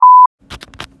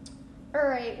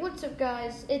Alright, what's up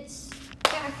guys? It's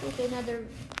back with another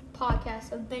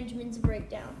podcast of Benjamin's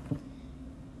Breakdown.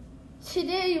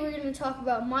 Today we're going to talk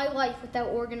about my life without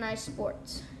organized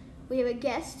sports. We have a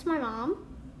guest, my mom,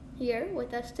 here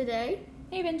with us today.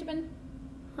 Hey Benjamin.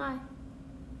 Hi.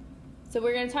 So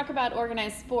we're going to talk about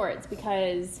organized sports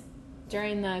because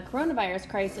during the coronavirus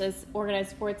crisis,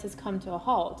 organized sports has come to a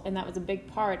halt, and that was a big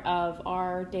part of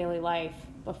our daily life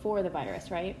before the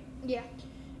virus, right? Yeah.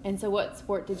 And so what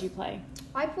sport did you play?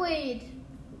 I played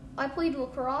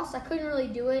lacrosse. I couldn't really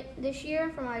do it this year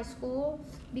for my school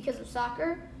because of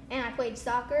soccer. And I played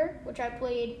soccer, which I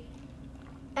played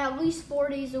at least 4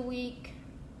 days a week,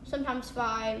 sometimes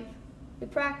 5. We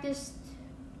practiced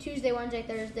Tuesday, Wednesday,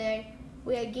 Thursday.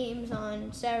 We had games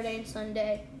on Saturday and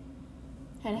Sunday.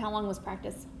 And how long was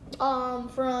practice?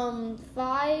 From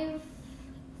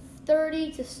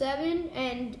 5:30 to 7,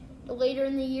 and later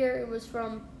in the year it was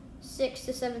from 6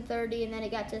 to 7:30, and then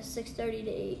it got to 6:30 to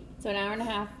 8. So an hour and a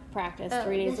half practice,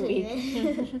 3 days a week.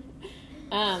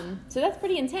 So that's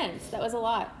pretty intense. That was a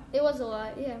lot. It was a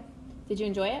lot, yeah. Did you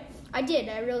enjoy it? I did.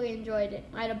 I really enjoyed it.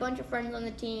 I had a bunch of friends on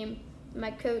the team. My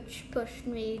coach pushed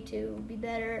me to be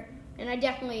better, and I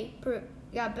definitely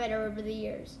got better over the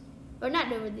years. Or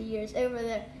not over the years, over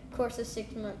the course of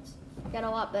 6 months. Got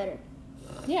a lot better.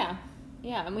 Yeah,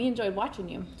 and we enjoyed watching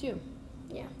you, too.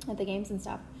 Yeah. At the games and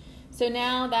stuff. So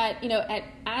now that,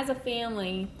 as a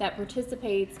family that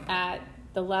participates at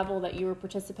the level that you were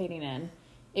participating in,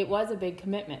 it was a big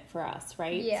commitment for us,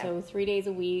 right? Yeah. So 3 days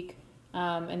a week,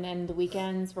 and then the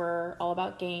weekends were all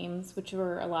about games, which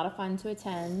were a lot of fun to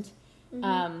attend.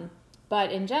 Mm-hmm.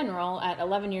 But in general, at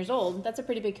 11 years old, that's a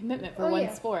pretty big commitment for one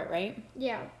sport, right?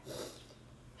 Yeah.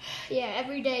 Yeah,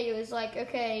 every day it was like,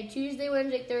 okay, Tuesday,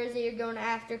 Wednesday, Thursday, you're going to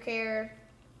aftercare,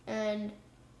 and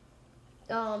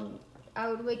I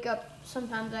would wake up,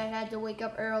 sometimes I had to wake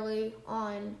up early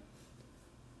on,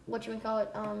 weekends,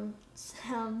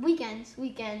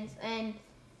 and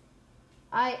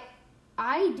I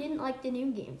didn't like the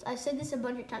noon games. I said this a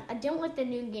bunch of times. I don't like the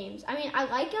noon games. I mean, I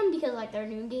like them because, they're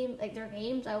noon games, they're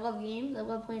games. I love games. I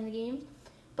love playing the games.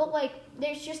 But,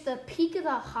 there's just the peak of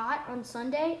the hot on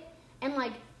Sunday, and,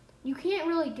 you can't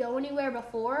really go anywhere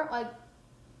before.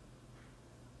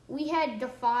 We had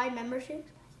Defy memberships.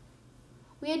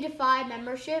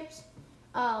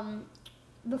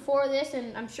 Before this,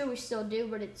 and I'm sure we still do,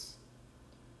 but it's...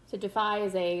 So Defy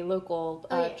is a local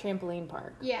trampoline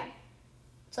park. Yeah.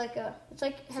 So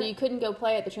you couldn't go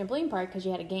play at the trampoline park because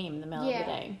you had a game in the middle of the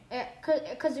day. Yeah,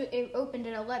 because it opened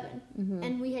at 11,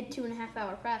 and we had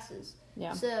 2.5-hour passes.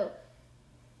 Yeah. So,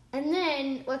 and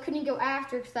then I couldn't go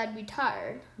after because I'd be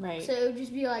tired. Right. So it would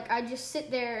just be I'd just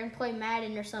sit there and play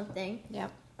Madden or something. Yeah.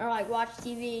 Or watch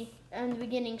TV in the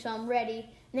beginning, so I'm ready.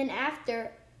 And then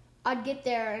after, I'd get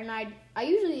there and I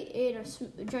usually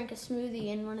drank a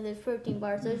smoothie and one of those protein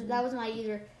bars. That was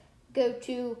my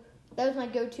go-to. That was my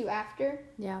go-to after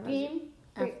game.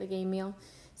 After the game meal.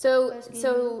 So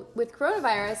with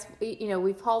coronavirus,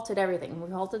 we've halted everything.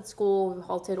 We've halted school. We've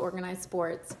halted organized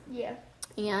sports. Yeah.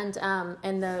 And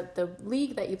the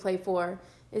league that you play for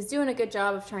is doing a good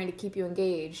job of trying to keep you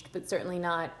engaged, but certainly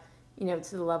not,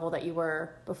 to the level that you were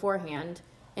beforehand.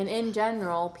 And in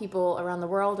general, people around the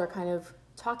world are kind of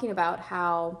talking about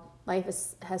how life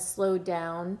has slowed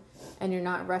down and you're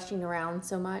not rushing around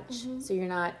so much. Mm-hmm. So you're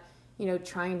not,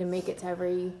 trying to make it to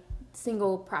every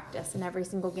single practice and every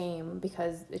single game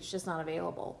because it's just not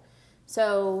available.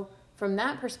 So from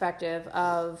that perspective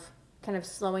of kind of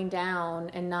slowing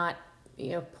down and not,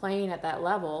 playing at that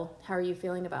level, how are you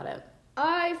feeling about it?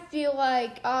 I feel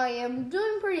like I am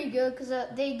doing pretty good because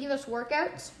they give us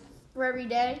workouts for every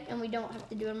day, and we don't have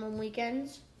to do them on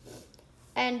weekends.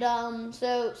 And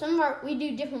so we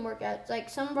do different workouts.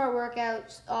 Some of our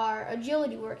workouts are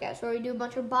agility workouts, where we do a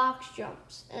bunch of box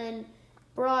jumps and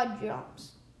broad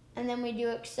jumps, and then we do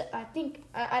we just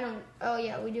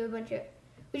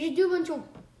do a bunch of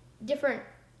different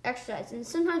exercises. And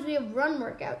sometimes we have run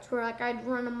workouts where I'd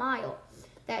run a mile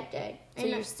that day. So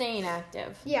you're staying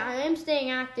active. Yeah, I am staying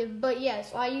active, but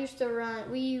yes, I used to run.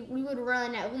 We would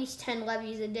run at least 10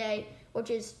 levies a day,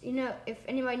 which is, if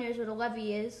anybody knows what a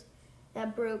levee is,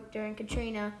 that broke during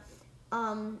Katrina.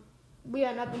 We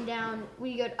went up and down.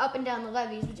 We go up and down the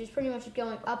levees, which is pretty much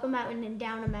going up a mountain and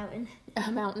down a mountain.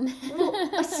 A mountain. Well,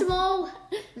 a small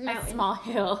mountain. A small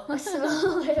hill. A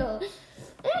small hill.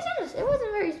 It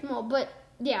wasn't very small, but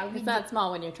yeah. It's not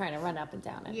small when you're trying to run up and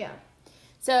down it. Yeah.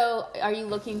 So, are you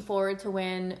looking forward to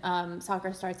when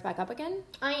soccer starts back up again?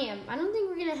 I am. I don't think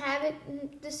we're going to have it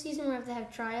this season. We have to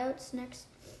have tryouts next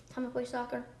time we play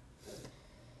soccer.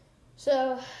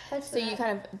 So that's So you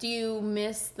kind of, do you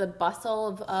miss the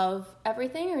bustle of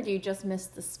everything, or do you just miss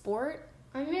the sport?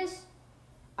 I miss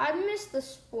the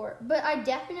sport, but I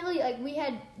definitely, like, we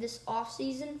had this off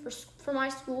season for my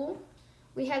school.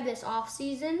 We had this off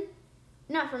season,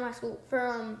 not for my school,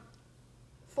 for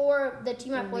the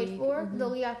team I played for, the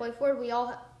league I played for. We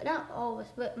all, not all of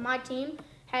us, but my team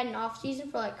had an off season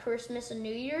for like Christmas and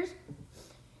New Year's,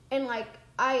 and like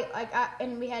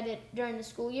and we had it during the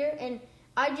school year, and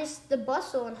the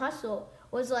bustle and hustle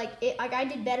was like it. Like I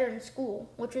did better in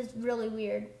school, which was really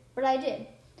weird, but I did.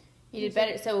 You did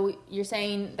better. So you're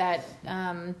saying that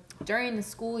during the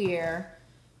school year,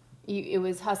 it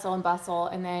was hustle and bustle,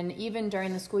 and then even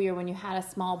during the school year when you had a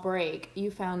small break,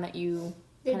 you found that you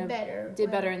did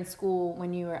better in school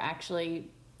when you were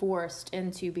actually forced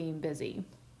into being busy.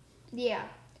 Yeah,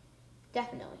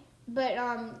 definitely. But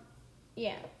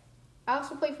yeah, I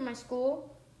also played for my school.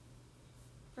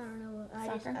 I don't know what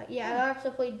soccer? I also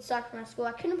played soccer for my school.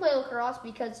 I couldn't play lacrosse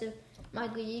because of my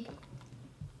league.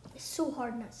 It's so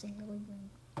hard not saying the league name.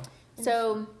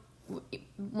 So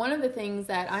one of the things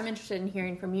that I'm interested in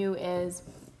hearing from you is,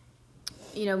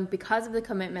 because of the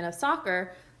commitment of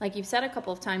soccer, like you've said a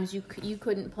couple of times, you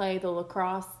couldn't play the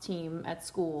lacrosse team at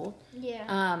school.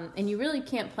 Yeah. And you really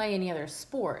can't play any other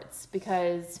sports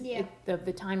because of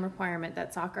the time requirement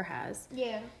that soccer has.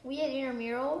 Yeah. We had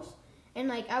intramurals, and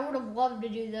like I would have loved to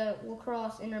do the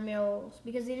lacrosse intramurals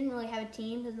because they didn't really have a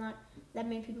team because not that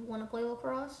many people want to play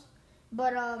lacrosse.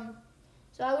 But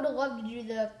so I would have loved to do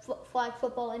the flag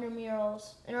football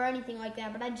intramurals or anything like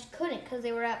that, but I just couldn't because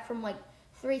they were from like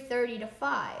 3:30 to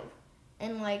 5,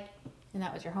 and like. And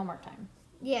that was your homework time.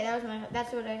 Yeah,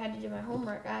 that's what I had to do my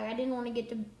homework. I didn't want to get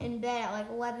in bed at like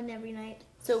 11 every night.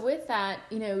 So with that,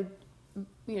 the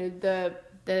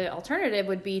alternative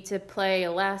would be to play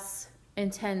a less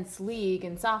intense league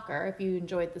in soccer if you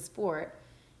enjoyed the sport,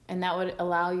 and that would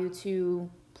allow you to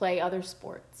play other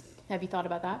sports. Have you thought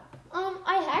about that?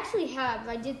 I actually have.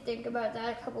 I did think about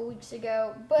that a couple weeks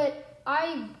ago, but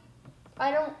I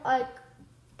don't like.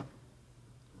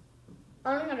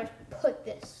 I don't know how to put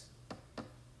this.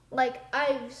 Like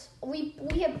we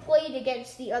have played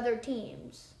against the other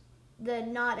teams, the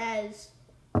not as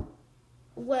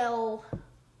well,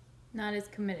 not as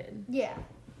committed. Yeah,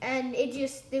 and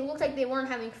they looked like they weren't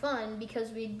having fun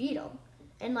because we beat them,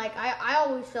 and like I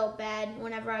always felt bad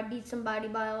whenever I beat somebody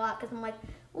by a lot because I'm like,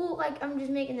 well, like I'm just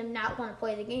making them not want to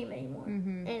play the game anymore,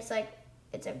 and it's like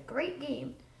it's a great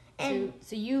game, and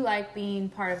so you like being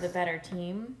part of the better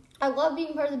team. I love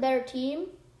being part of the better team.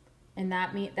 And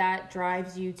that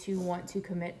drives you to want to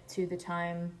commit to the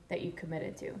time that you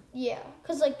committed to. Yeah,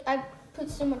 because like I put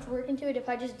so much work into it. If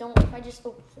I just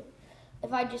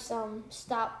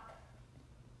stop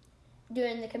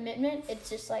doing the commitment,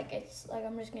 it's like I'm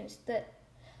just gonna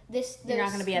You're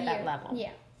not gonna be at that level.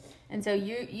 Yeah. And so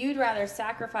you'd rather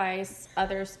sacrifice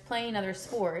playing other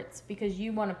sports because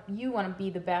you want to be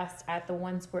the best at the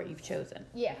one sport you've chosen.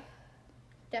 Yeah,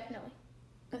 definitely.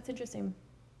 That's interesting.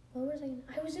 What was I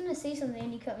was going to say something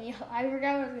and you cut me off. I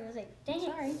forgot what I was going to say. Dang it.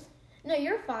 Sorry. No,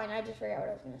 you're fine. I just forgot what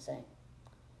I was going to say.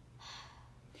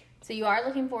 So you are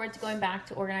looking forward to going back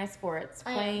to organized sports,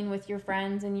 playing with your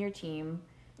friends and your team.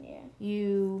 Yeah.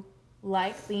 You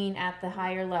like being at the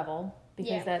higher level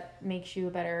because that makes you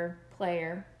a better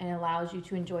player and allows you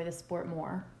to enjoy the sport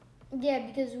more. Yeah,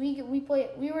 because we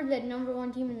were the number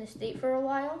one team in the state for a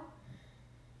while.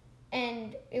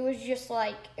 And it was just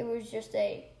fun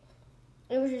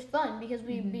because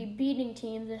we'd be beating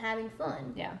teams and having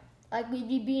fun. Yeah. Like we'd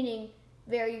be beating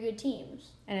very good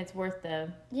teams. And it's worth all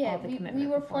the commitment. We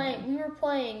were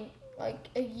playing like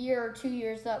a year or 2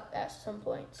 years up at some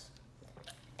points.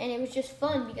 And it was just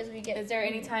fun because we get. Is there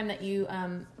any time that you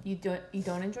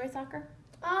don't enjoy soccer?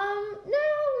 No,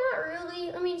 not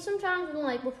really. I mean, sometimes when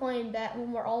like we're playing bad,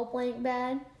 when we're all playing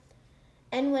bad,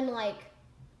 and when like.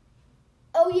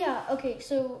 Oh yeah, okay.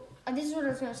 So this is what I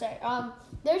was gonna say.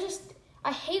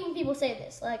 I hate when people say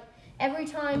this. Like every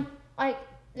time, like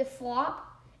the flop,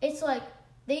 it's like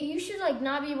you should like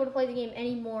not be able to play the game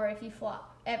anymore if you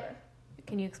flop ever.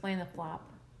 Can you explain the flop?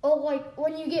 Oh, like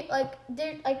when you get like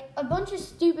there like a bunch of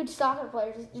stupid soccer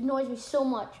players. It annoys me so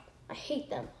much. I hate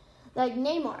them. Like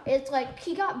Neymar, it's like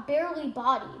he got barely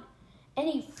bodied, and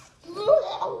he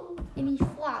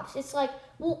flops. It's like,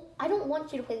 well, I don't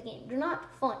want you to play the game. You're not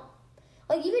fun.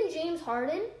 Like even James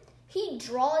Harden, he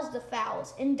draws the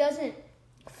fouls and doesn't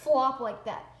flop like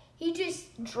that. He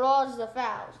just draws the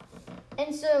fouls.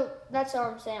 And so that's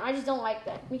all I'm saying. I just don't like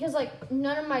that because like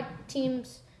none of my team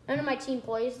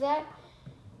plays that.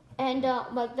 And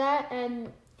like that,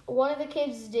 and one of the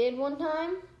kids did one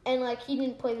time, and like he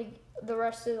didn't play the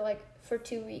rest of like for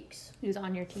 2 weeks. He was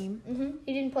on your team?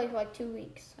 He didn't play for like 2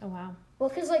 weeks. Oh, wow. Well,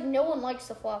 because like no one likes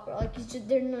the flopper. Like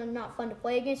they're not fun to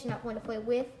play against. They're not fun to play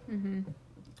with.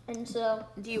 And so.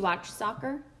 Do you watch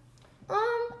soccer?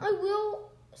 I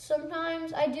will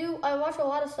sometimes. I do. I watch a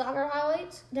lot of soccer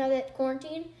highlights now that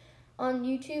quarantine. On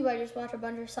YouTube, I just watch a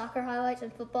bunch of soccer highlights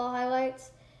and football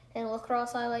highlights and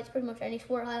lacrosse highlights, pretty much any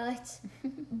sport highlights,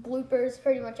 bloopers,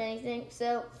 pretty much anything.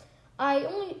 So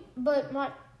but my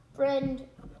friend,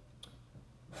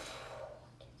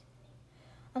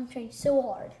 I'm trying so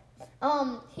hard.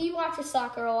 He watches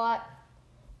soccer a lot,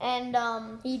 and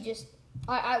he just,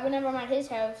 whenever I'm at his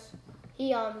house,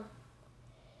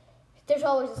 there's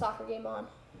always a soccer game on,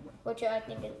 which I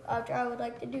think I would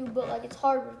like to do, but like it's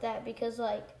hard with that because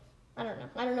like I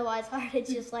don't know why it's hard.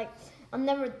 It's just like I'm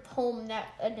never home that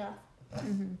enough.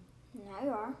 Now you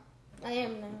are. I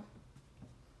am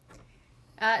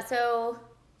now.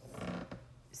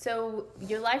 So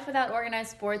your life without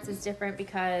organized sports is different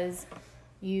because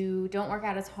you don't work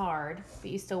out as hard,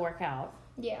 but you still work out.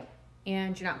 Yeah.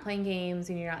 And you're not playing games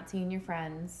and you're not seeing your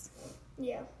friends.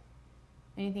 Yeah.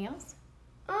 Anything else?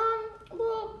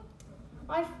 Well,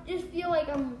 I just feel like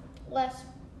I'm less,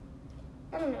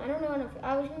 I don't know,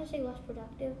 I was going to say less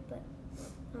productive, but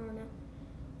I don't know.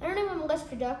 I don't know if I'm less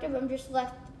productive, I'm just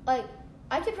less, like,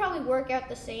 I could probably work out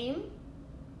the same.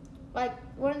 Like,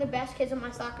 one of the best kids on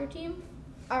my soccer team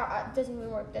doesn't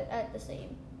even work at the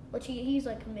same, which he's,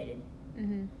 like, committed.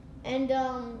 And,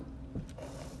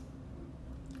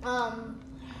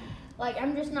 like,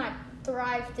 I'm just not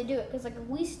thrived to do it, because, like, if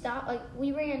we stop, like,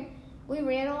 we ran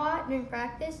a lot during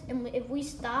practice, and if we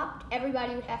stopped,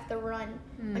 everybody would have to run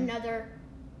another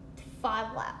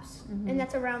 5 laps, and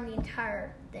that's around the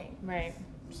entire thing. Right.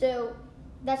 So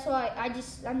that's why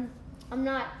I'm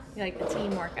not. You like the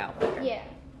team workout better. Yeah,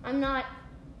 I'm not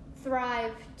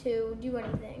thrived to do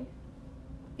anything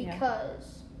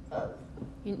because of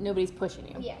nobody's pushing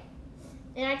you. Yeah,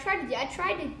 and I try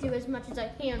to do as much as I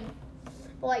can.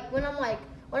 But like when I'm like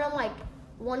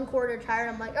 1 quarter tired,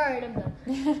 I'm like, all right, I'm done.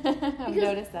 I've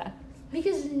noticed that.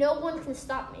 Because no one can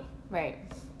stop me. Right.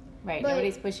 But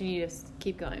Nobody's pushing you to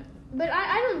keep going. But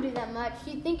I don't do that much.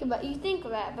 You think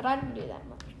that, but I don't do that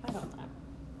much. I don't know.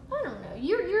 I don't know.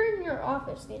 You're in your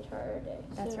office the entire day.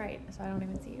 That's right. So I don't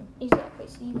even see you. Exactly.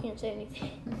 So you can't say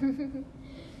anything.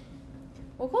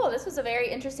 Well, cool. This was a very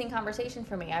interesting conversation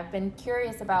for me. I've been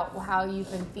curious about how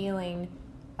you've been feeling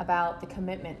about the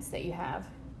commitments that you have.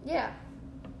 Yeah.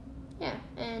 Yeah.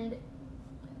 And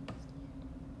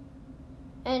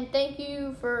thank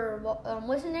you for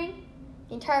listening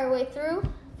the entire way through.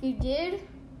 If you did,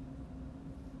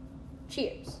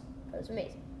 cheers. That was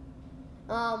amazing.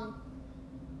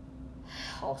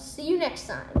 I'll see you next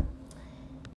time.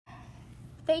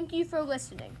 Thank you for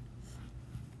listening.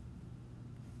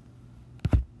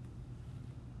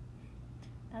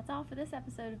 That's all for this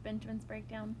episode of Benjamin's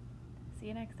Breakdown. See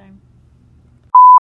you next time.